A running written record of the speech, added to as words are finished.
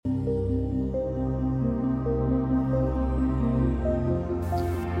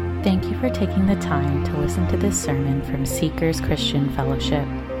you for taking the time to listen to this sermon from Seekers Christian Fellowship.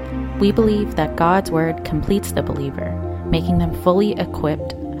 We believe that God's Word completes the believer, making them fully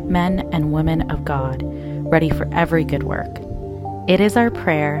equipped men and women of God, ready for every good work. It is our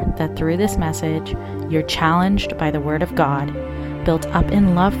prayer that through this message, you're challenged by the Word of God, built up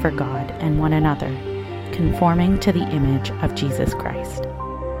in love for God and one another, conforming to the image of Jesus Christ.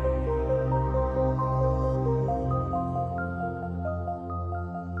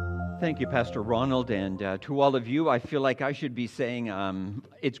 Thank you, Pastor Ronald, and to all of you, I feel like I should be saying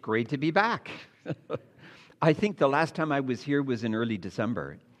it's great to be back. I think the last time I was here was in early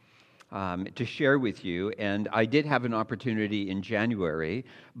December to share with you, and I did have an opportunity in January,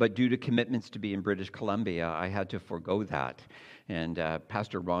 but due to commitments to be in British Columbia, I had to forego that, and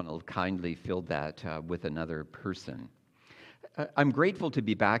Pastor Ronald kindly filled that with another person. I'm grateful to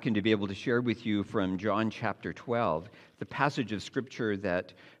be back and to be able to share with you from John chapter 12, the passage of Scripture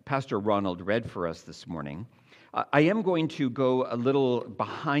that Pastor Ronald read for us this morning. I am going to go a little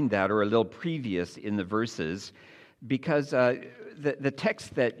behind that or a little previous in the verses because the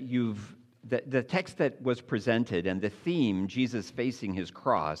text the text that was presented and the theme, Jesus facing his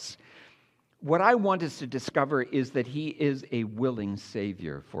cross, what I want us to discover is that he is a willing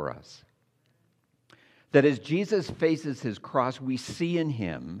Savior for us. That as Jesus faces his cross, we see in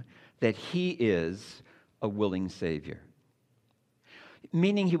him that he is a willing Savior.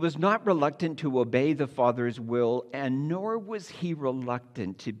 Meaning he was not reluctant to obey the Father's will, and nor was he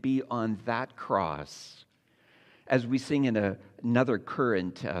reluctant to be on that cross. As we sing in another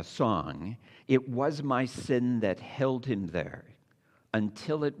current song, it was my sin that held him there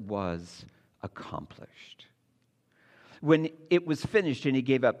until it was accomplished. When it was finished and he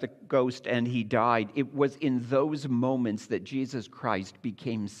gave up the ghost and he died, it was in those moments that Jesus Christ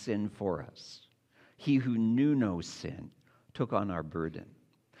became sin for us. He who knew no sin took on our burden.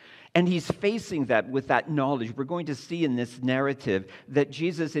 And he's facing that with that knowledge. We're going to see in this narrative that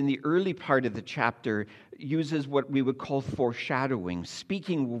Jesus, in the early part of the chapter, uses what we would call foreshadowing,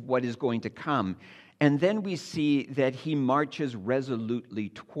 speaking of what is going to come. And then we see that he marches resolutely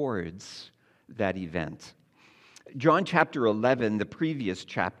towards that event. John chapter 11, the previous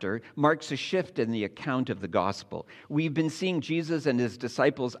chapter, marks a shift in the account of the gospel. We've been seeing Jesus and his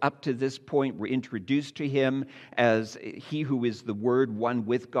disciples up to this point. We're introduced to him as he who is the Word, one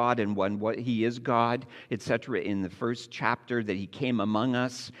with God and one what he is God, etc. in the first chapter, that he came among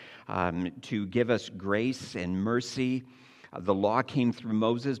us to give us grace and mercy. The law came through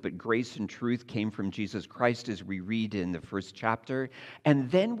Moses, but grace and truth came from Jesus Christ, as we read in the first chapter. And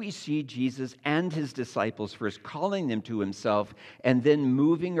then we see Jesus and his disciples first calling them to himself, and then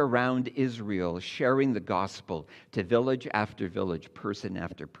moving around Israel, sharing the gospel to village after village, person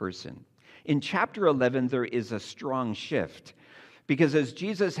after person. In chapter 11, there is a strong shift, because as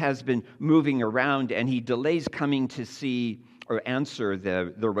Jesus has been moving around and he delays coming to see or answer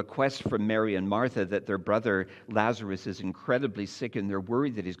the request from Mary and Martha that their brother Lazarus is incredibly sick and they're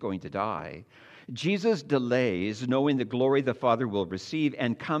worried that he's going to die, Jesus delays, knowing the glory the Father will receive,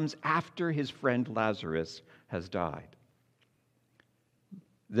 and comes after his friend Lazarus has died.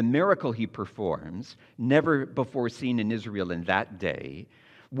 The miracle he performs, never before seen in Israel in that day,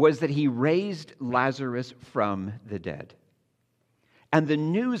 was that he raised Lazarus from the dead. And the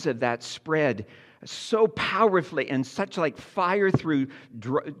news of that spread so powerfully and such like fire through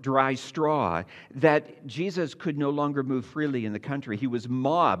dry straw that Jesus could no longer move freely in the country. He was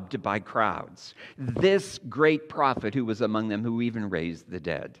mobbed by crowds. This great prophet who was among them, who even raised the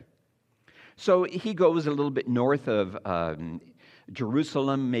dead. So he goes a little bit north of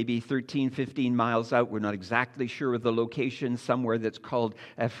Jerusalem, maybe 13, 15 miles out. We're not exactly sure of the location, somewhere that's called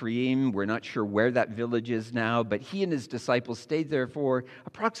Ephraim. We're not sure where that village is now, but he and his disciples stayed there for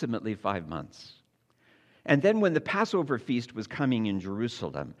approximately 5 months. And then when the Passover feast was coming in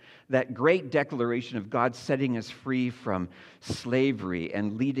Jerusalem, that great declaration of God setting us free from slavery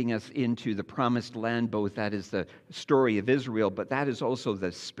and leading us into the promised land, both that is the story of Israel, but that is also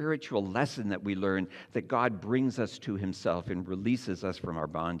the spiritual lesson that we learn, that God brings us to himself and releases us from our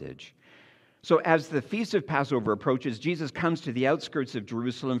bondage. So as the Feast of Passover approaches, Jesus comes to the outskirts of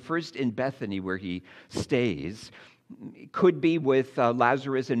Jerusalem, first in Bethany where he stays. It could be with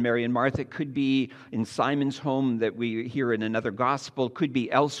Lazarus and Mary and Martha. It could be in Simon's home that we hear in another gospel. It could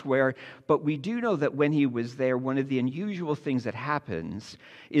be elsewhere. But we do know that when he was there, one of the unusual things that happens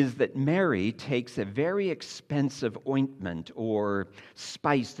is that Mary takes a very expensive ointment or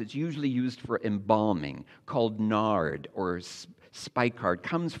spice that's usually used for embalming called nard or spikenard,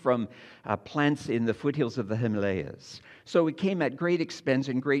 comes from plants in the foothills of the Himalayas. So it came at great expense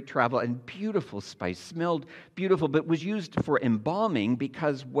and great travel, and beautiful spice, smelled beautiful, but was used for embalming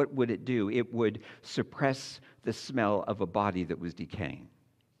because what would it do? It would suppress the smell of a body that was decaying.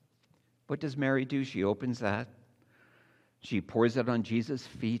 What does Mary do? She opens that. She pours it on Jesus'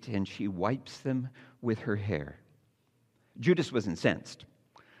 feet, and she wipes them with her hair. Judas was incensed.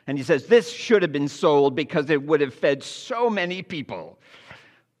 And he says, this should have been sold because it would have fed so many people.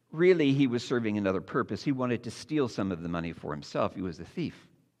 Really, he was serving another purpose. He wanted to steal some of the money for himself. He was a thief.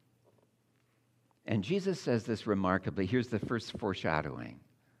 And Jesus says this remarkably. Here's the first foreshadowing.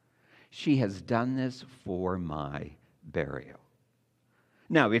 She has done this for my burial.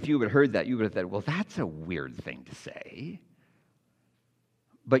 Now, if you had heard that, you would have thought, well, that's a weird thing to say.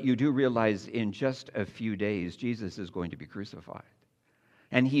 But you do realize in just a few days, Jesus is going to be crucified.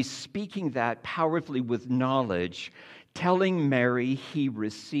 And he's speaking that powerfully with knowledge, telling Mary he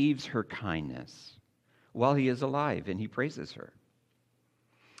receives her kindness while he is alive, and he praises her.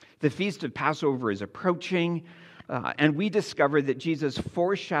 The feast of Passover is approaching, and we discover that Jesus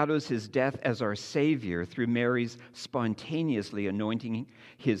foreshadows his death as our Savior through Mary's spontaneously anointing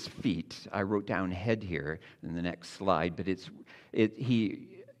his feet. I wrote down head here in the next slide, but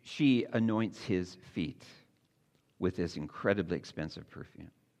she anoints his feet with this incredibly expensive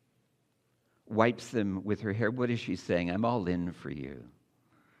perfume. Wipes them with her hair. What is she saying? I'm all in for you.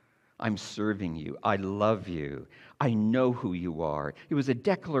 I'm serving you. I love you. I know who you are. It was a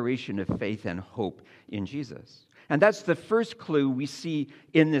declaration of faith and hope in Jesus. And that's the first clue we see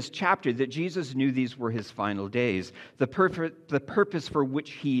in this chapter, that Jesus knew these were his final days. The purpose for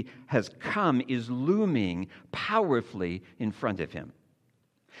which he has come is looming powerfully in front of him.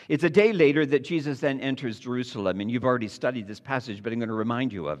 It's a day later that Jesus then enters Jerusalem, and you've already studied this passage, but I'm going to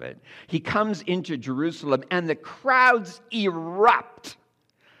remind you of it. He comes into Jerusalem, and the crowds erupt.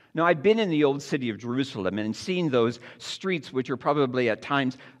 Now, I've been in the old city of Jerusalem and seen those streets, which are probably at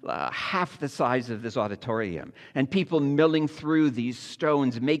times half the size of this auditorium, and people milling through these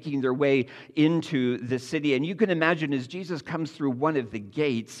stones, making their way into the city. And you can imagine as Jesus comes through one of the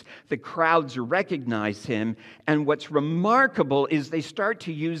gates, the crowds recognize him. And what's remarkable is they start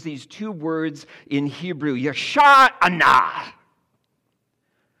to use these two words in Hebrew, Yesha'anah.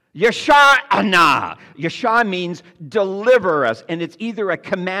 Yesha'anah. Yeshua means deliver us, and it's either a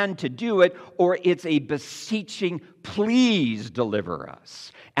command to do it or it's a beseeching, please deliver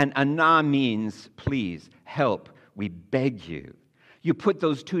us. And anah means please, help, we beg you. You put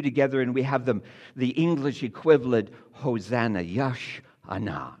those two together and we have the English equivalent, Hosanna,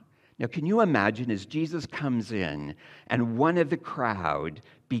 Yesha'anah. Now, can you imagine as Jesus comes in and one of the crowd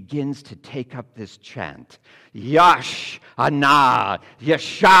begins to take up this chant, Yesha'anah,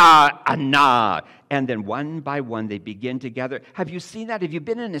 Yesha'anah, and then one by one they begin to gather. Have you seen that? Have you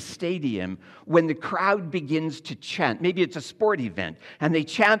been in a stadium when the crowd begins to chant? Maybe it's a sport event, and they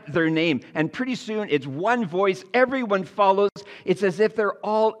chant their name, and pretty soon it's one voice, everyone follows. It's as if they're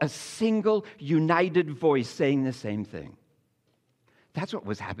all a single, united voice saying the same thing. That's what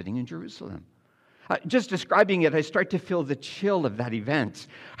was happening in Jerusalem. Just describing it, I start to feel the chill of that event,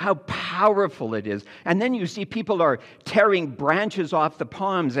 how powerful it is. And then you see people are tearing branches off the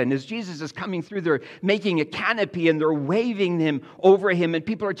palms, and as Jesus is coming through, they're making a canopy, and they're waving them over him, and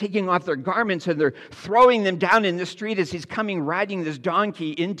people are taking off their garments, and they're throwing them down in the street as he's coming riding this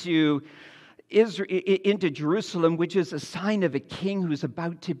donkey into Jerusalem, which is a sign of a king who's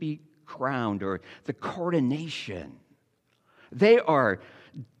about to be crowned, or the coronation. They are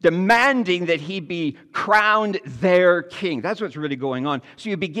demanding that he be crowned their king. That's what's really going on. So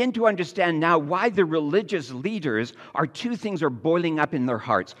you begin to understand now why the religious leaders two things are boiling up in their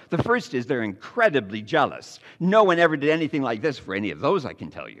hearts. The first is they're incredibly jealous. No one ever did anything like this for any of those, I can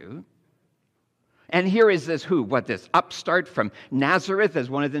tell you. And here is this this upstart from Nazareth, as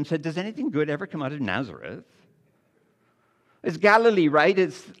one of them said, does anything good ever come out of Nazareth? It's Galilee, right?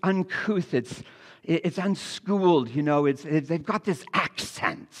 It's uncouth, it's unschooled, they've got this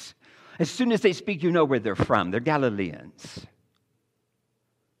accent. As soon as they speak, you know where they're from. They're Galileans.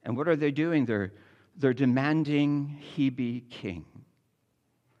 And what are they doing? They're demanding he be king.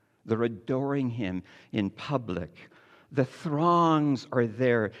 They're adoring him in public. The throngs are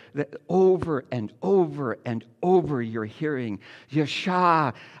there. Over and over and over you're hearing,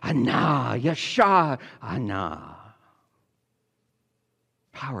 Yesha'anah, Yesha'anah.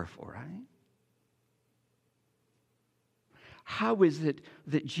 Powerful, right? How is it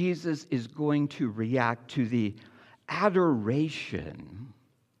that Jesus is going to react to the adoration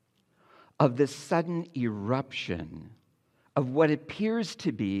of the sudden eruption of what appears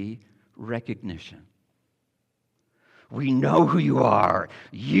to be recognition? We know who you are.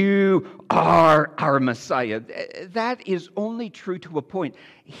 You are our Messiah. That is only true to a point.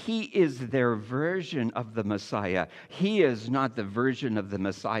 He is their version of the Messiah. He is not the version of the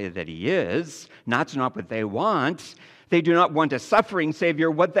Messiah that he is. That's not what they want. They do not want a suffering Savior.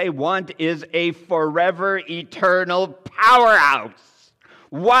 What they want is a forever, eternal powerhouse.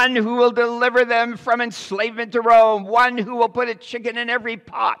 One who will deliver them from enslavement to Rome. One who will put a chicken in every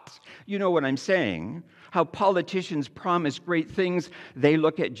pot. You know what I'm saying? How politicians promise great things. They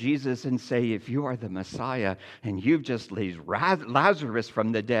look at Jesus and say, if you are the Messiah and you've just raised Lazarus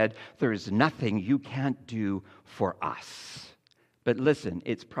from the dead, there is nothing you can't do for us. But listen,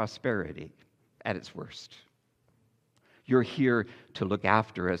 it's prosperity at its worst. You're here to look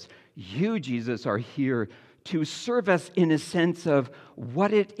after us. You, Jesus, are here to serve us in a sense of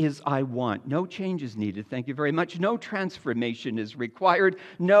what it is I want. No change is needed, thank you very much. No transformation is required.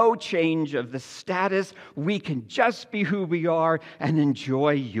 No change of the status. We can just be who we are and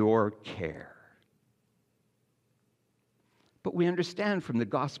enjoy your care. But we understand from the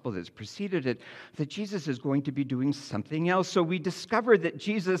gospel that's preceded it that Jesus is going to be doing something else. So we discover that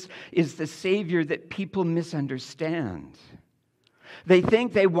Jesus is the Savior that people misunderstand. They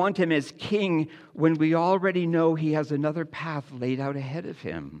think they want him as king when we already know he has another path laid out ahead of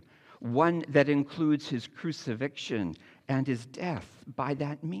him, one that includes his crucifixion and his death by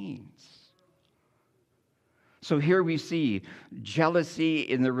that means. So here we see jealousy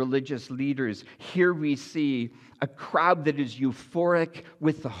in the religious leaders. Here we see a crowd that is euphoric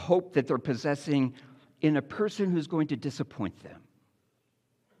with the hope that they're possessing in a person who's going to disappoint them.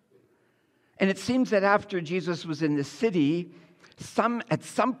 And it seems that after Jesus was in the city, at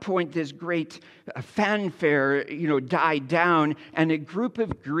some point, this great fanfare, died down, and a group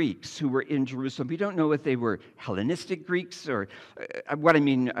of Greeks who were in Jerusalem, we don't know if they were Hellenistic Greeks or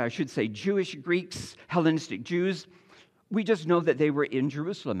I should say Jewish Greeks, Hellenistic Jews. We just know that they were in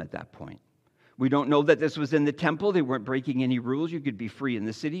Jerusalem at that point. We don't know that this was in the temple. They weren't breaking any rules. You could be free in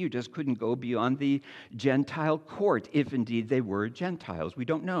the city. You just couldn't go beyond the Gentile court, if indeed they were Gentiles. We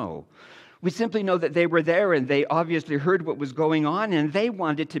don't know. We simply know that they were there and they obviously heard what was going on and they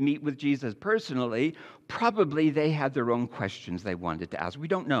wanted to meet with Jesus personally. Probably they had their own questions they wanted to ask. We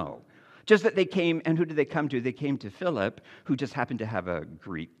don't know. Just that they came, and who did they come to? They came to Philip, who just happened to have a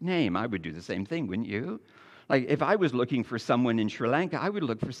Greek name. I would do the same thing, wouldn't you? Like if I was looking for someone in Sri Lanka, I would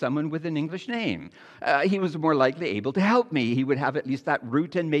look for someone with an English name. He was more likely able to help me. He would have at least that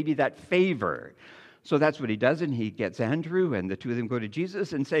root and maybe that favor. So that's what he does, and he gets Andrew, and the two of them go to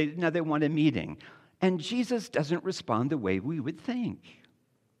Jesus and say, now they want a meeting. And Jesus doesn't respond the way we would think.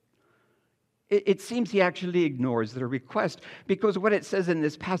 It seems he actually ignores their request, because what it says in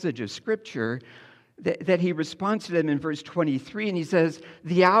this passage of Scripture, that he responds to them in verse 23, and he says,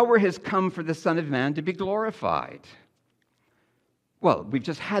 the hour has come for the Son of Man to be glorified. Well, we've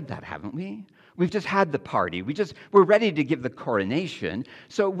just had that, haven't we? We've just had the party. We're ready to give the coronation.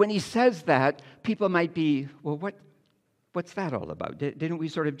 So when he says that, people might be, well, what's that all about? Didn't we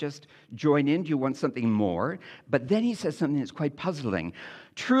sort of just join in? Do you want something more? But then he says something that's quite puzzling.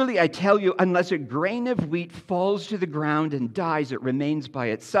 Truly, I tell you, unless a grain of wheat falls to the ground and dies, it remains by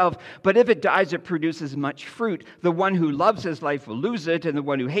itself. But if it dies, it produces much fruit. The one who loves his life will lose it, and the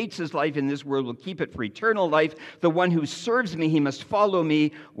one who hates his life in this world will keep it for eternal life. The one who serves me, he must follow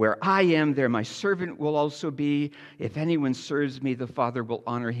me. Where I am, there my servant will also be. If anyone serves me, the Father will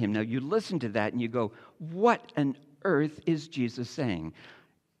honor him. Now, you listen to that and you go, what on earth is Jesus saying?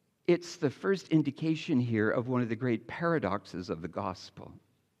 It's the first indication here of one of the great paradoxes of the gospel.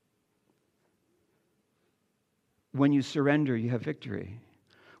 When you surrender, you have victory.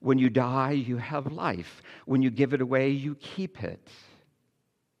 When you die, you have life. When you give it away, you keep it.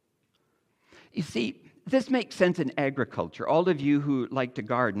 You see, this makes sense in agriculture. All of you who like to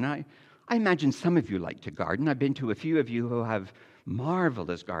garden, I imagine some of you like to garden. I've been to a few of you who have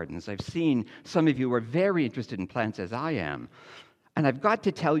marvelous gardens. I've seen some of you who are very interested in plants as I am. And I've got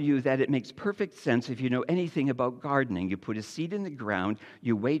to tell you that it makes perfect sense if you know anything about gardening. You put a seed in the ground,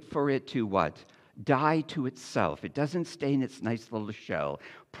 you wait for it to what? Die to itself. It doesn't stay in its nice little shell.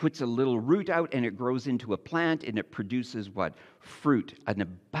 Puts a little root out and it grows into a plant and it produces what? Fruit, an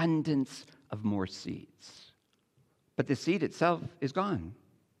abundance of more seeds. But the seed itself is gone.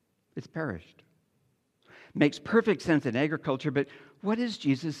 It's perished. Makes perfect sense in agriculture, but what is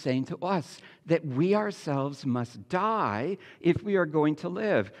Jesus saying to us? That we ourselves must die if we are going to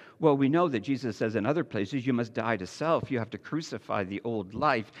live. Well, we know that Jesus says in other places, you must die to self. You have to crucify the old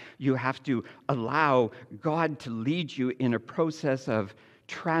life. You have to allow God to lead you in a process of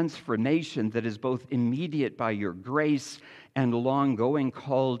transformation that is both immediate by your grace and long-going,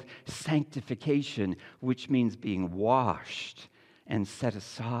 called sanctification, which means being washed and set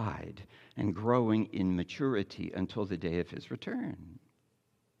aside and growing in maturity until the day of his return.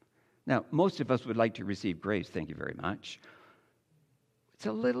 Now, most of us would like to receive grace, thank you very much. It's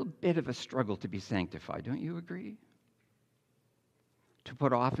a little bit of a struggle to be sanctified, don't you agree? To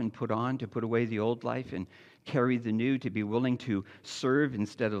put off and put on, to put away the old life and carry the new, to be willing to serve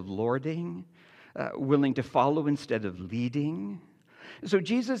instead of lording, willing to follow instead of leading. So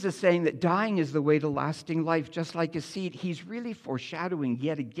Jesus is saying that dying is the way to lasting life, just like a seed. He's really foreshadowing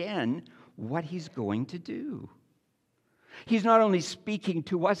yet again what he's going to do. He's not only speaking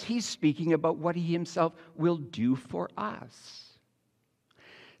to us, he's speaking about what he himself will do for us.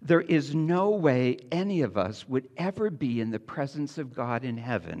 There is no way any of us would ever be in the presence of God in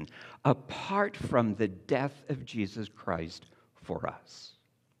heaven apart from the death of Jesus Christ for us.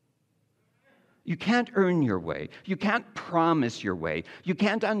 You can't earn your way. You can't promise your way. You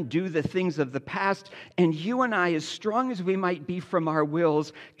can't undo the things of the past. And you and I, as strong as we might be from our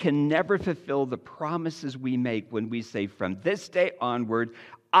wills, can never fulfill the promises we make when we say, from this day onward,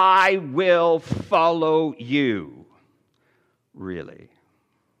 I will follow you. Really?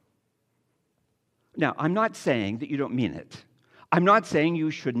 Now, I'm not saying that you don't mean it. I'm not saying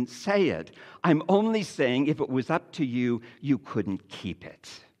you shouldn't say it. I'm only saying if it was up to you, you couldn't keep it.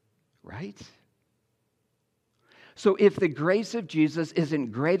 Right? So if the grace of Jesus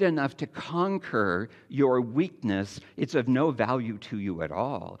isn't great enough to conquer your weakness, it's of no value to you at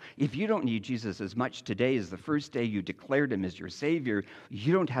all. If you don't need Jesus as much today as the first day you declared him as your Savior,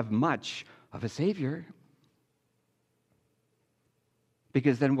 you don't have much of a Savior.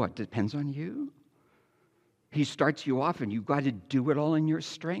 Because then what? Depends on you? He starts you off and you've got to do it all in your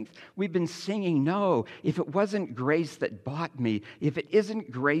strength. We've been singing, no, if it wasn't grace that bought me, if it isn't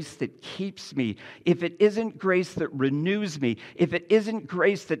grace that keeps me, if it isn't grace that renews me, if it isn't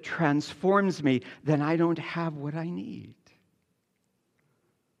grace that transforms me, then I don't have what I need.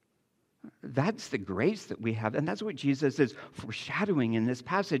 That's the grace that we have, and that's what Jesus is foreshadowing in this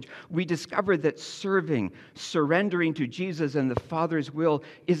passage. We discover that serving, surrendering to Jesus and the Father's will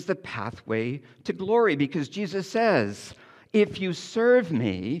is the pathway to glory, because Jesus says, if you serve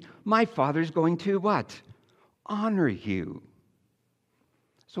me, my Father's going to what? Honor you.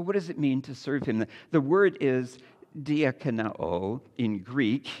 So what does it mean to serve him? The word is diakonao in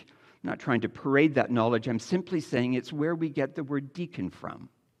Greek. I'm not trying to parade that knowledge. I'm simply saying it's where we get the word deacon from.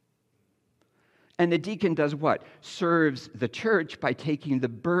 And the deacon does what? Serves the church by taking the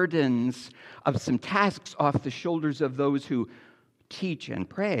burdens of some tasks off the shoulders of those who teach and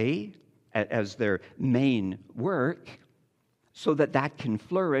pray as their main work, so that that can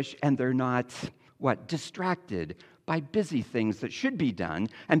flourish and they're not, distracted by busy things that should be done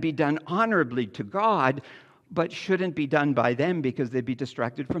and be done honorably to God, but shouldn't be done by them because they'd be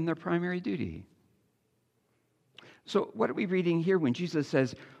distracted from their primary duty. So what are we reading here when Jesus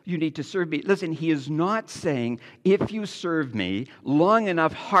says, you need to serve me? Listen, he is not saying, if you serve me long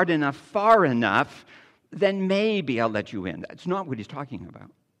enough, hard enough, far enough, then maybe I'll let you in. That's not what he's talking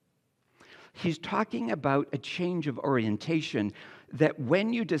about. He's talking about a change of orientation, that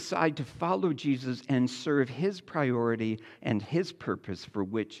when you decide to follow Jesus and serve his priority and his purpose for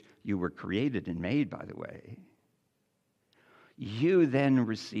which you were created and made, by the way, you then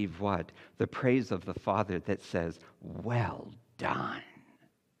receive what? The praise of the Father that says, well done.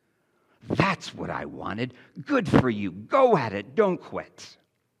 That's what I wanted. Good for you. Go at it. Don't quit.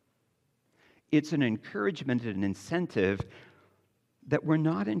 It's an encouragement and an incentive that we're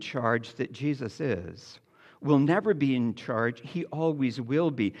not in charge, that Jesus is. We'll never be in charge. He always will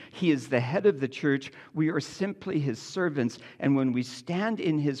be. He is the head of the church. We are simply his servants. And when we stand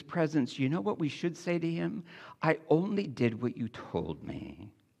in his presence, you know what we should say to him? I only did what you told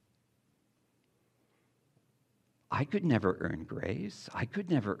me. I could never earn grace. I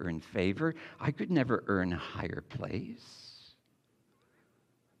could never earn favor. I could never earn a higher place.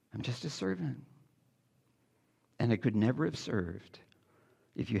 I'm just a servant. And I could never have served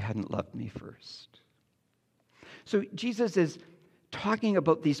if you hadn't loved me first. So Jesus is talking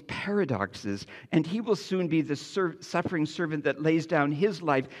about these paradoxes, and he will soon be the suffering servant that lays down his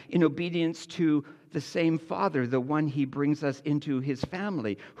life in obedience to the same Father, the one he brings us into his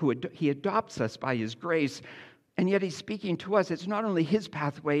family, he adopts us by his grace. And yet he's speaking to us. It's not only his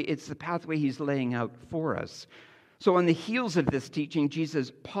pathway, it's the pathway he's laying out for us. So on the heels of this teaching,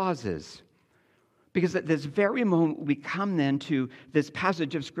 Jesus pauses. Because at this very moment, we come then to this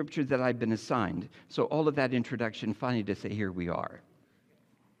passage of Scripture that I've been assigned. So all of that introduction, finally to say, here we are.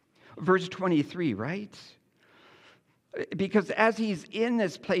 Verse 23, right? Because as he's in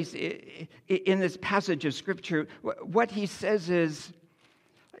this place, in this passage of Scripture, what he says is,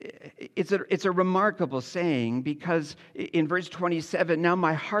 it's a remarkable saying, because in verse 27, now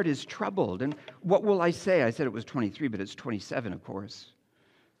my heart is troubled. And what will I say? I said it was 23, but it's 27, of course.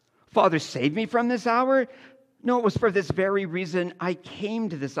 Father, save me from this hour? No, it was for this very reason I came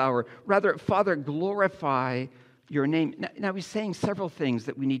to this hour. Rather, Father, glorify your name. Now he's saying several things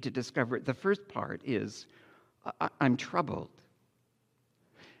that we need to discover. The first part is, I'm troubled.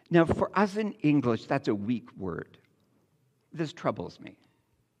 Now, for us in English, that's a weak word. This troubles me.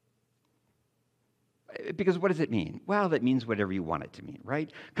 Because what does it mean? Well, it means whatever you want it to mean, right?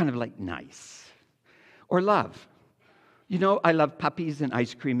 Kind of like nice. Or love. You know, I love puppies and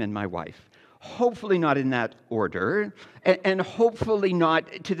ice cream and my wife. Hopefully not in that order, and hopefully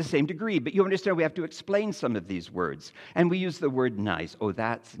not to the same degree. But you understand we have to explain some of these words. And we use the word nice. Oh,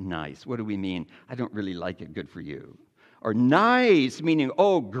 that's nice. What do we mean? I don't really like it. Good for you. Or nice, meaning,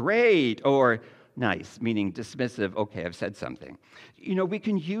 oh, great. Or nice, meaning dismissive. Okay, I've said something. You know, we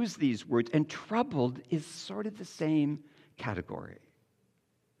can use these words, and troubled is sort of the same category.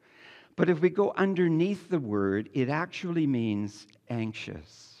 But if we go underneath the word, it actually means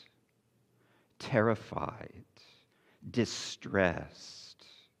anxious, terrified, distressed.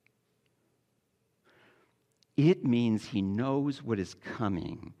 It means he knows what is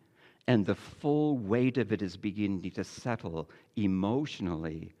coming, and the full weight of it is beginning to settle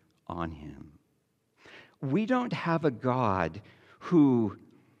emotionally on him. We don't have a God who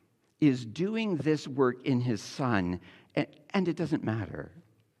is doing this work in his Son, and it doesn't matter,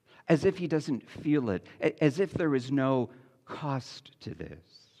 as if he doesn't feel it, as if there is no cost to this.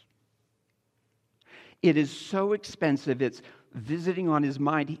 It is so expensive, it's visiting on his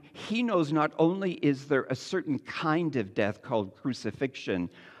mind. He knows not only is there a certain kind of death called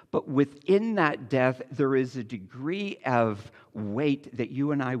crucifixion, but within that death, there is a degree of weight that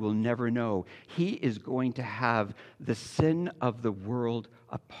you and I will never know. He is going to have the sin of the world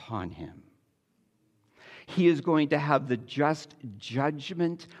upon him. He is going to have the just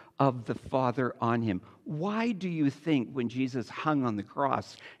judgment of the Father on him. Why do you think when Jesus hung on the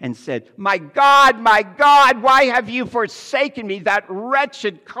cross and said, my God, why have you forsaken me, that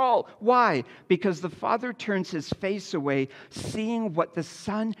wretched call? Why? Because the Father turns his face away, seeing what the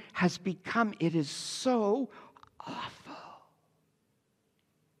Son has become. It is so awful.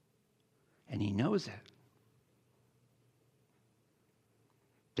 And he knows it.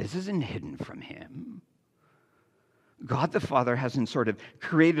 This isn't hidden from him. God the Father hasn't sort of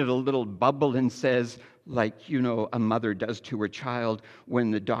created a little bubble and says, like, you know, a mother does to her child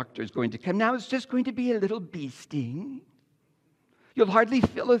when the doctor's going to come. Now it's just going to be a little bee sting. You'll hardly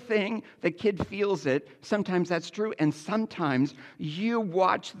feel a thing. The kid feels it. Sometimes that's true. And sometimes you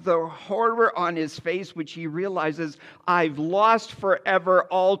watch the horror on his face, which he realizes, I've lost forever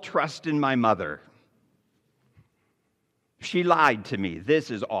all trust in my mother. She lied to me.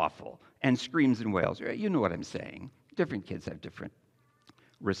 This is awful. And screams and wails. You know what I'm saying. Different kids have different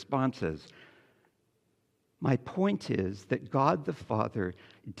responses. My point is that God the Father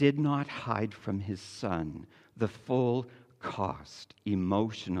did not hide from his Son the full cost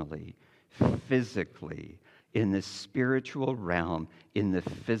emotionally, physically, in the spiritual realm, in the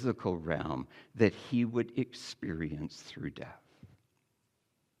physical realm, that he would experience through death.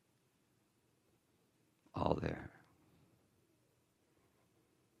 All there.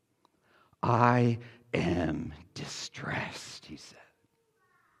 I am distressed, he said.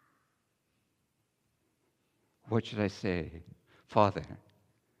 What should I say? Father,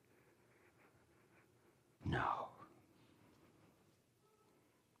 no.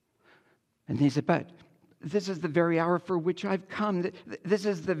 And he said, but this is the very hour for which I've come. This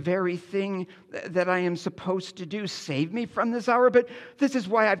is the very thing that I am supposed to do. Save me from this hour, but this is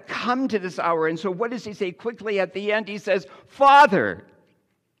why I've come to this hour. And so what does he say quickly at the end? He says, Father,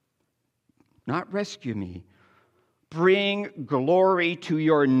 not rescue me, bring glory to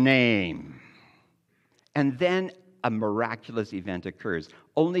your name. And then a miraculous event occurs.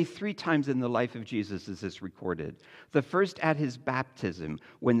 Only 3 times in the life of Jesus is this recorded. The first at his baptism,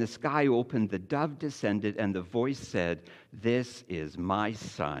 when the sky opened, the dove descended, and the voice said, "This is my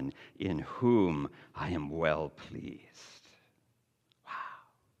Son, in whom I am well pleased." Wow.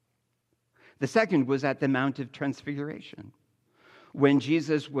 The second was at the Mount of Transfiguration, when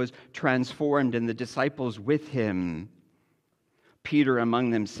Jesus was transformed and the disciples with him. Peter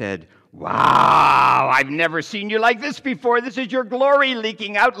among them said, "Wow, I've never seen you like this before. This is your glory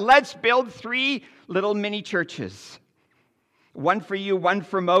leaking out. Let's build 3 little mini churches." One for you, one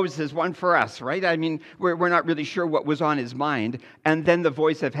for Moses, one for us, right? I mean, we're not really sure what was on his mind. And then the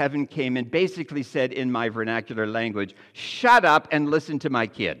voice of heaven came and basically said in my vernacular language, shut up and listen to my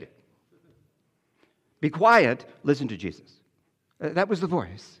kid. Be quiet, listen to Jesus. That was the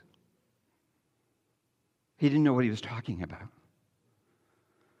voice. He didn't know what he was talking about.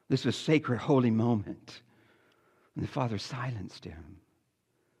 This was a sacred, holy moment. And the Father silenced him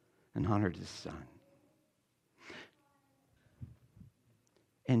and honored his Son.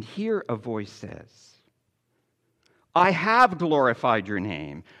 And here a voice says, I have glorified your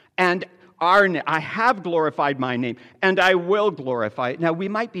name, and I have glorified my name, and I will glorify it. Now, we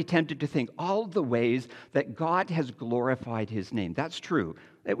might be tempted to think all the ways that God has glorified his name. That's true.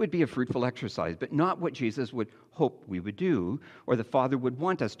 It would be a fruitful exercise, but not what Jesus would hope we would do, or the Father would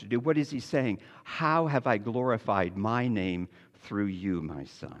want us to do. What is he saying? How have I glorified my name through you, my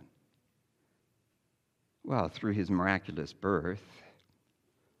Son? Well, through his miraculous birth,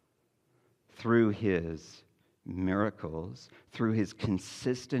 through his miracles, through his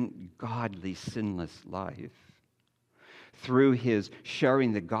consistent, godly, sinless life, through his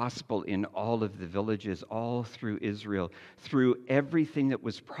sharing the gospel in all of the villages, all through Israel, through everything that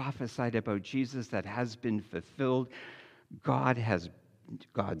was prophesied about Jesus that has been fulfilled, God's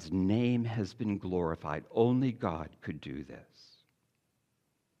name has been glorified. Only God could do this.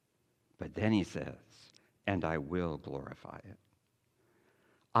 But then he says, and I will glorify it.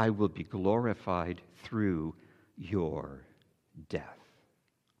 I will be glorified through your death.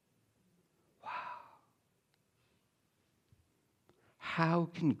 Wow. How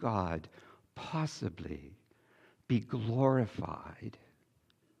can God possibly be glorified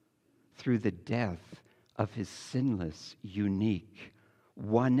through the death of his sinless, unique,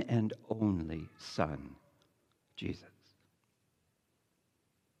 one and only Son, Jesus?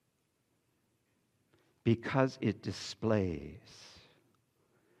 Because it displays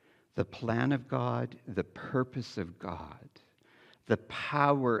the plan of God, the purpose of God, the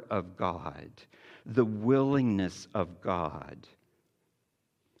power of God, the willingness of God.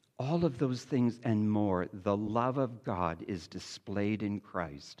 All of those things and more, the love of God is displayed in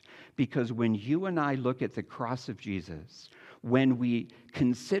Christ. Because when you and I look at the cross of Jesus, when we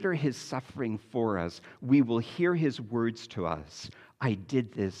consider his suffering for us, we will hear his words to us, I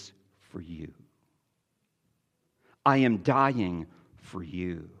did this for you. I am dying for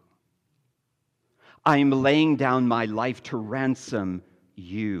you. I am laying down my life to ransom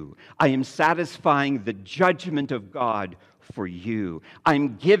you. I am satisfying the judgment of God for you.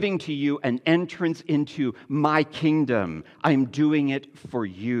 I'm giving to you an entrance into my kingdom. I'm doing it for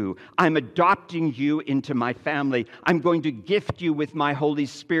you. I'm adopting you into my family. I'm going to gift you with my Holy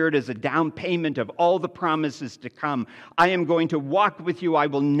Spirit as a down payment of all the promises to come. I am going to walk with you. I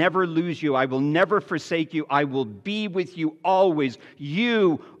will never lose you. I will never forsake you. I will be with you always.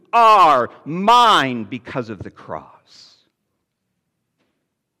 You are mine because of the cross.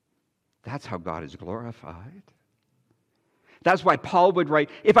 That's how God is glorified. That's why Paul would write,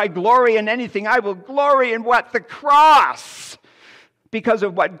 if I glory in anything, I will glory in what? The cross. Because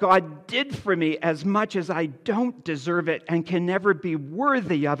of what God did for me, as much as I don't deserve it and can never be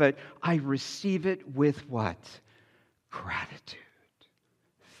worthy of it, I receive it with what? Gratitude.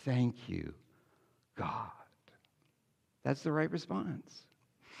 Thank you, God. That's the right response.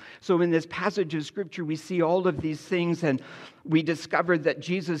 So in this passage of Scripture, we see all of these things, and we discover that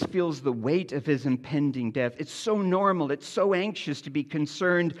Jesus feels the weight of his impending death. It's so normal. It's so anxious to be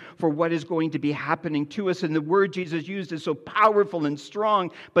concerned for what is going to be happening to us. And the word Jesus used is so powerful and strong.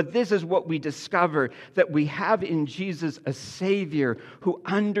 But this is what we discover, that we have in Jesus a Savior who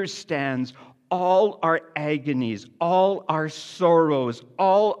understands all our agonies, all our sorrows,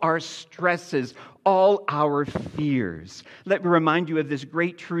 all our stresses, all our fears. Let me remind you of this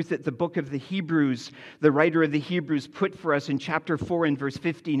great truth that the book of the Hebrews, the writer of the Hebrews, put for us in chapter 4 and verse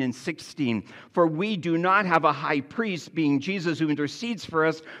 15 and 16. For we do not have a high priest, being Jesus, who intercedes for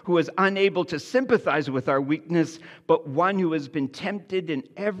us, who is unable to sympathize with our weakness, but one who has been tempted in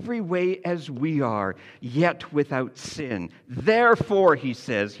every way as we are, yet without sin. Therefore, he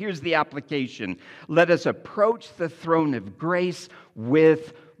says, here's the application, let us approach the throne of grace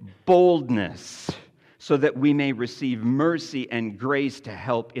with boldness, so that we may receive mercy and grace to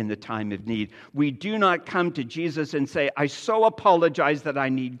help in the time of need. We do not come to Jesus and say, I so apologize that I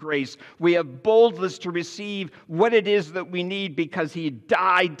need grace. We have boldness to receive what it is that we need because he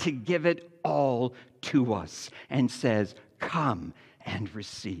died to give it all to us, and says, come and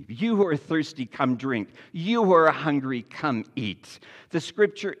receive. You who are thirsty, come drink. You who are hungry, come eat. The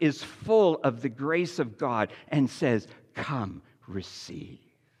Scripture is full of the grace of God and says, come receive.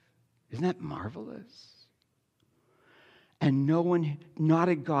 Isn't that marvelous? And no one, not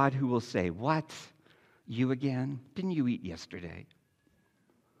a God who will say, "What? You again? Didn't you eat yesterday?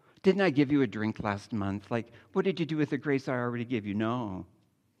 Didn't I give you a drink last month? Like, what did you do with the grace I already gave you?" No.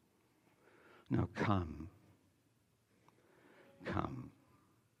 No, come. Come.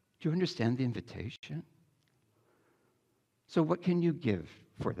 Do you understand the invitation? So what can you give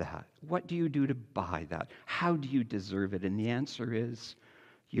for that? What do you do to buy that? How do you deserve it? And the answer is,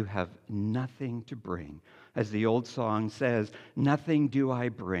 you have nothing to bring. As the old song says, "Nothing do I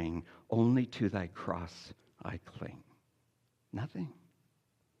bring, only to thy cross I cling." Nothing.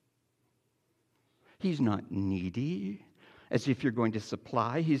 He's not needy, as if you're going to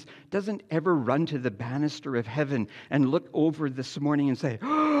supply. He doesn't ever run to the banister of heaven and look over this morning and say,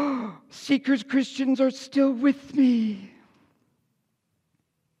 "Oh, Seekers Christians are still with me."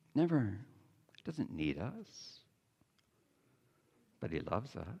 Never. He doesn't need us, but he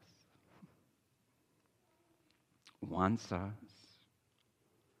loves us, wants us,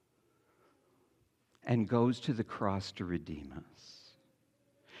 and goes to the cross to redeem us.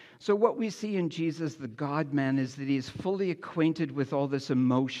 So what we see in Jesus, the God-man, is that he is fully acquainted with all this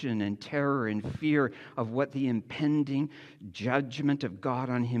emotion and terror and fear of what the impending judgment of God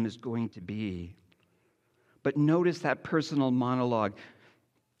on him is going to be. But notice that personal monologue.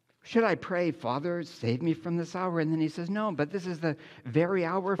 Should I pray, "Father, save me from this hour"? And then he says, "No, but this is the very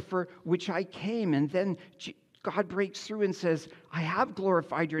hour for which I came." And then God breaks through and says, "I have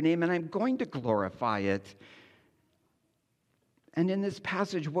glorified your name, and I'm going to glorify it." And in this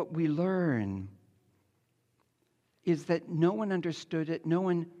passage, what we learn is that no one understood it, no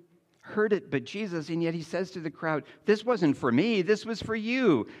one heard it but Jesus, and yet he says to the crowd, "This wasn't for me, this was for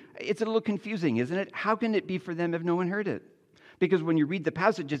you." It's a little confusing, isn't it? How can it be for them if no one heard it? Because when you read the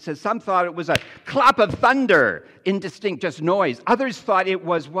passage, it says some thought it was a clap of thunder, indistinct, just noise. Others thought it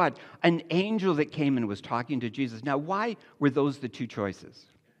was what? An angel that came and was talking to Jesus. Now, why were those the two choices?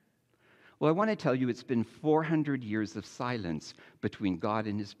 Well, I want to tell you, it's been 400 years of silence between God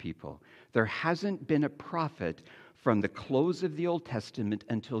and his people. There hasn't been a prophet from the close of the Old Testament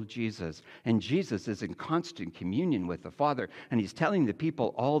until Jesus. And Jesus is in constant communion with the Father. And he's telling the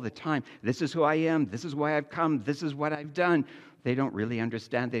people all the time, "This is who I am. This is why I've come. This is what I've done." They don't really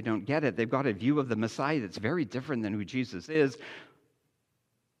understand. They don't get it. They've got a view of the Messiah that's very different than who Jesus is.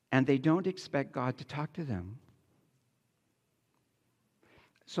 And they don't expect God to talk to them.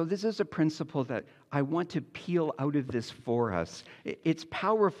 So this is a principle that I want to peel out of this for us. It's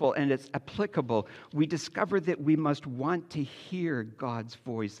powerful and it's applicable. We discover that we must want to hear God's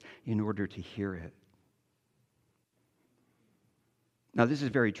voice in order to hear it. Now, this is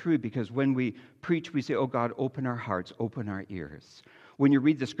very true because when we preach, we say, "Oh God, open our hearts, open our ears." When you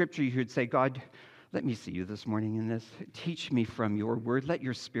read the scripture, you should say, "God, let me see you this morning in this. Teach me from your word. Let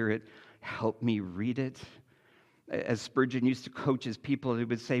your Spirit help me read it." As Spurgeon used to coach his people, he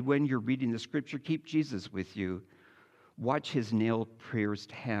would say, when you're reading the scripture, keep Jesus with you. Watch his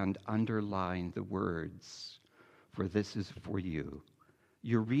nail-pierced hand underline the words, "For this is for you."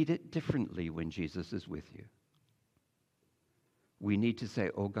 You read it differently when Jesus is with you. We need to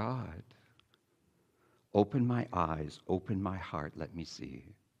say, "Oh God, open my eyes, open my heart, let me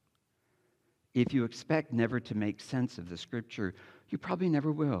see." If you expect never to make sense of the scripture, you probably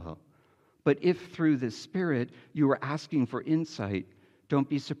never will. But if through the Spirit you are asking for insight, don't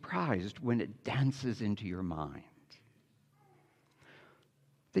be surprised when it dances into your mind.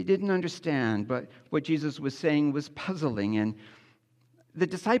 They didn't understand, but what Jesus was saying was puzzling, and the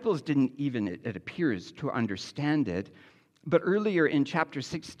disciples didn't even, it appears, to understand it. But earlier in chapter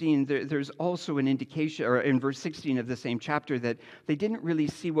 16, there's also an indication, or in verse 16 of the same chapter, that they didn't really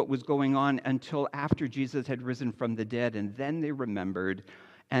see what was going on until after Jesus had risen from the dead, and then they remembered.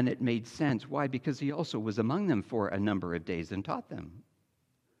 And it made sense. Why? Because he also was among them for a number of days and taught them.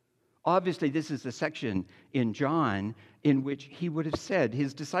 Obviously, this is the section in John in which he would have said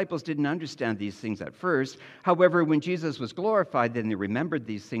his disciples didn't understand these things at first. However, when Jesus was glorified, then they remembered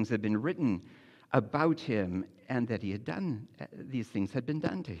these things had been written about him and that he had done, these things had been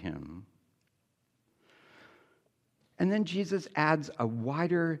done to him. And then Jesus adds a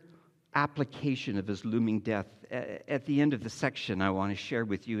wider application of his looming death at the end of the section I want to share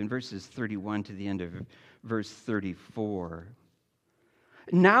with you in verses 31 to the end of verse 34.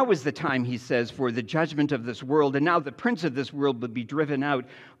 Now is the time, he says, for the judgment of this world, and now the prince of this world will be driven out.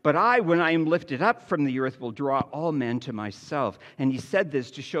 But I, when I am lifted up from the earth, will draw all men to myself. And he said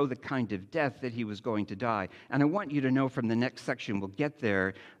this to show the kind of death that he was going to die. And I want you to know from the next section, we'll get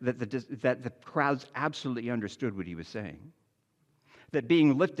there, that the crowds absolutely understood what he was saying. That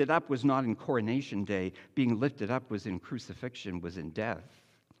being lifted up was not in coronation day. Being lifted up was in crucifixion, was in death.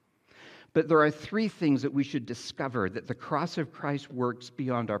 But there are three things that we should discover that the cross of Christ works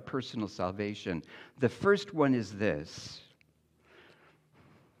beyond our personal salvation. The first one is this: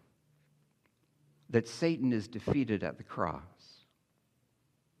 that Satan is defeated at the cross.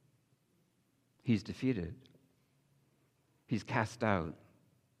 He's defeated. He's cast out.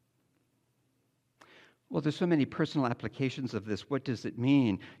 Well, there's so many personal applications of this. What does it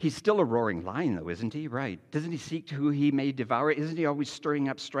mean? He's still a roaring lion, though, isn't he? Right. Doesn't he seek who he may devour? Isn't he always stirring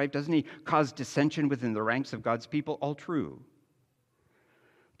up strife? Doesn't he cause dissension within the ranks of God's people? All true.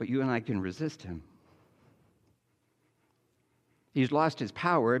 But you and I can resist him. He's lost his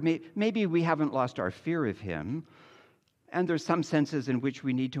power. Maybe we haven't lost our fear of him. And there's some senses in which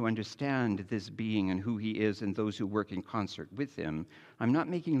we need to understand this being and who he is and those who work in concert with him. I'm not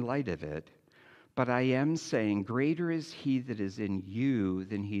making light of it. But I am saying, greater is he that is in you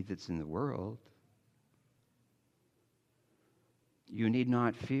than he that's in the world. You need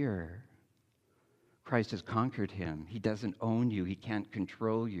not fear. Christ has conquered him. He doesn't own you. He can't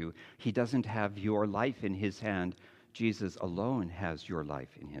control you. He doesn't have your life in his hand. Jesus alone has your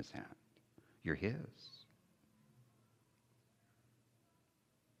life in his hand. You're his.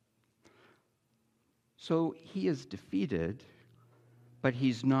 So he is defeated, but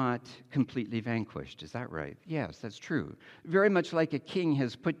he's not completely vanquished. Is that right? Yes, that's true. Very much like a king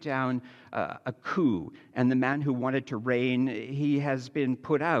has put down a coup, and the man who wanted to reign, he has been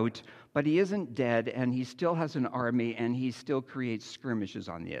put out, but he isn't dead, and he still has an army, and he still creates skirmishes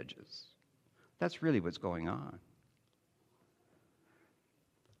on the edges. That's really what's going on.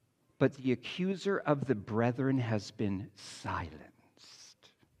 But the accuser of the brethren has been silenced.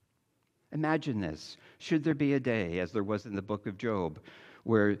 Imagine this. Should there be a day, as there was in the book of Job,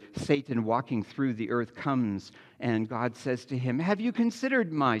 where Satan walking through the earth comes and God says to him, "Have you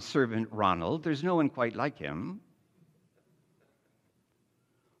considered my servant Ronald? There's no one quite like him."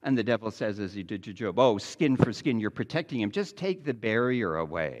 And the devil says, as he did to Job, "Oh, skin for skin, you're protecting him. Just take the barrier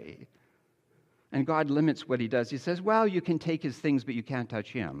away." And God limits what he does. He says, "Well, you can take his things, but you can't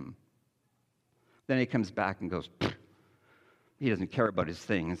touch him." Then he comes back and goes, he doesn't care about his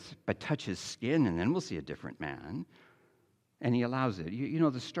things, but touch his skin, and then we'll see a different man. And he allows it. You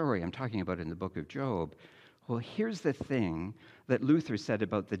know the story I'm talking about in the book of Job. Well, here's the thing that Luther said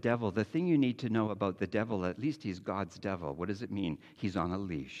about the devil. The thing you need to know about the devil, at least he's God's devil. What does it mean? He's on a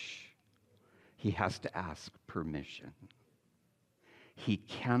leash. He has to ask permission. He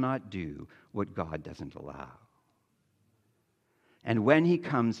cannot do what God doesn't allow. And when he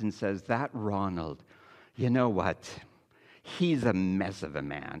comes and says, "That Ronald, you know what? He's a mess of a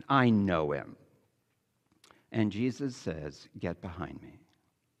man. I know him." And Jesus says, "Get behind me.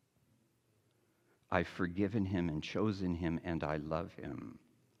 I've forgiven him and chosen him, and I love him.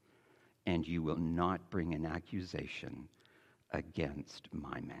 And you will not bring an accusation against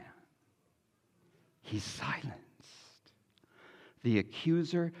my man." He's silenced. The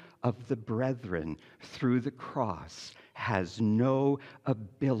accuser of the brethren through the cross has no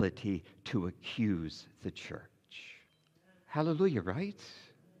ability to accuse the church. Hallelujah, right?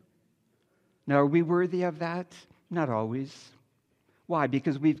 Now, are we worthy of that? Not always. Why?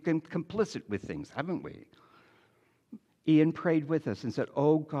 Because we've been complicit with things, haven't we? Ian prayed with us and said,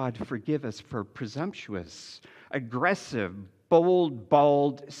 "Oh God, forgive us for presumptuous, aggressive, bold,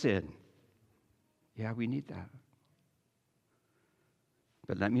 bald sin." Yeah, we need that.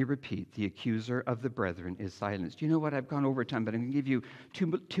 But let me repeat, the accuser of the brethren is silenced. You know what? I've gone over time, but I'm going to give you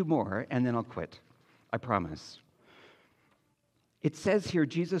two more, and then I'll quit. I promise. It says here,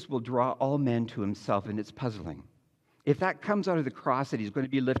 Jesus will draw all men to himself, and it's puzzling. If that comes out of the cross, that he's going to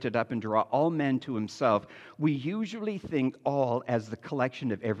be lifted up and draw all men to himself, we usually think all as the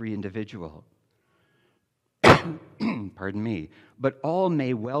collection of every individual. Pardon me. But all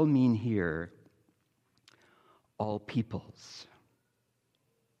may well mean here all peoples,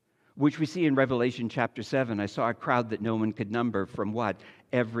 which we see in Revelation chapter 7. I saw a crowd that no one could number from what?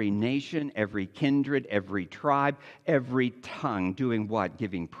 Every nation, every kindred, every tribe, every tongue, doing what?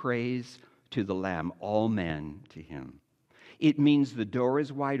 Giving praise to the Lamb, all men to him. It means the door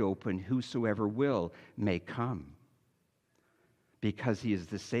is wide open, whosoever will may come. Because he is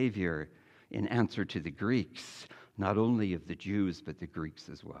the Savior in answer to the Greeks, not only of the Jews, but the Greeks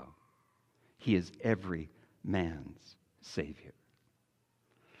as well. He is every man's Savior.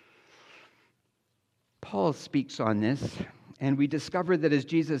 Paul speaks on this, and we discover that as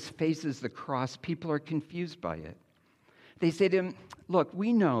Jesus faces the cross, people are confused by it. They say to him, "Look,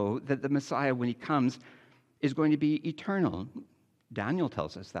 we know that the Messiah, when he comes, is going to be eternal." Daniel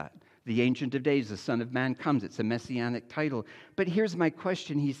tells us that. The Ancient of Days, the Son of Man comes. It's a messianic title. But here's my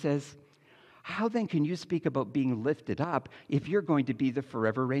question. He says, How then can you speak about being lifted up if you're going to be the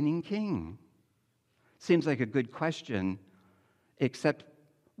forever reigning king? Seems like a good question, except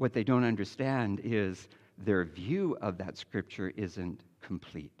what they don't understand is their view of that scripture isn't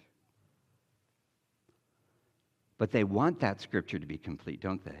complete. But they want that scripture to be complete,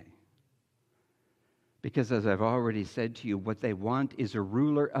 don't they? Because as I've already said to you, what they want is a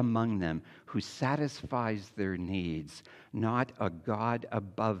ruler among them who satisfies their needs, not a God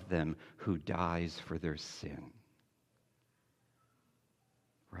above them who dies for their sin.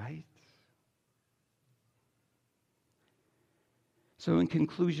 Right? So in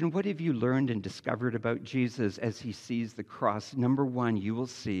conclusion, what have you learned and discovered about Jesus as he sees the cross? Number one, you will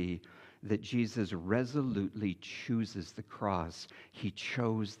see that Jesus resolutely chooses the cross. He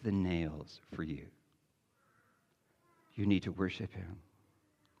chose the nails for you. You need to worship him.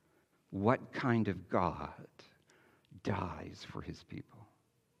 What kind of God dies for his people?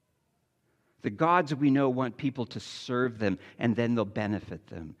 The gods we know want people to serve them and then they'll benefit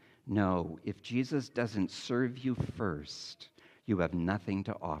them. No, if Jesus doesn't serve you first, you have nothing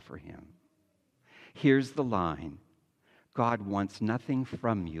to offer him. Here's the line. God wants nothing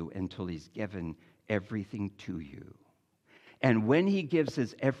from you until he's given everything to you. And when he gives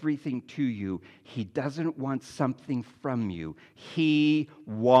his everything to you, he doesn't want something from you. He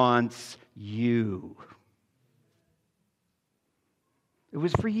wants you. It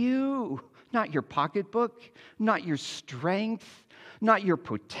was for you, not your pocketbook, not your strength, not your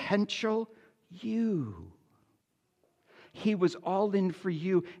potential. You. He was all in for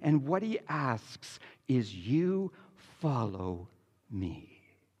you, and what he asks is you follow me.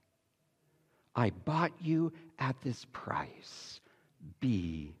 I bought you at this price.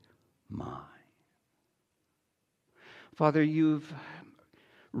 Be mine. Father, you've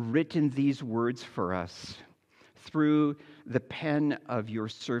written these words for us through the pen of your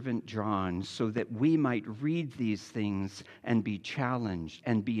servant John so that we might read these things and be challenged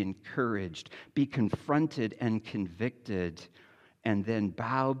and be encouraged, be confronted and convicted, and then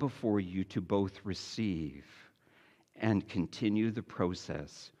bow before you to both receive and continue the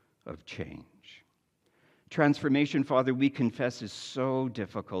process of change. Transformation, Father, we confess is so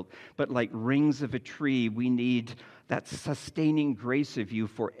difficult, but like rings of a tree, we need that sustaining grace of you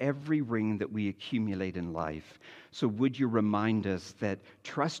for every ring that we accumulate in life. So would you remind us that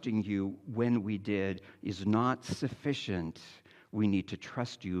trusting you when we did is not sufficient. We need to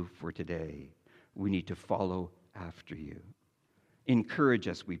trust you for today. We need to follow after you. Encourage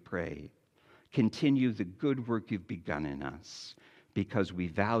us, we pray. Continue the good work you've begun in us because we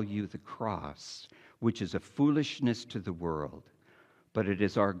value the cross, which is a foolishness to the world, but it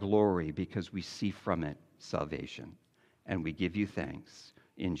is our glory because we see from it salvation. And we give you thanks.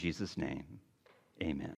 In Jesus' name, amen.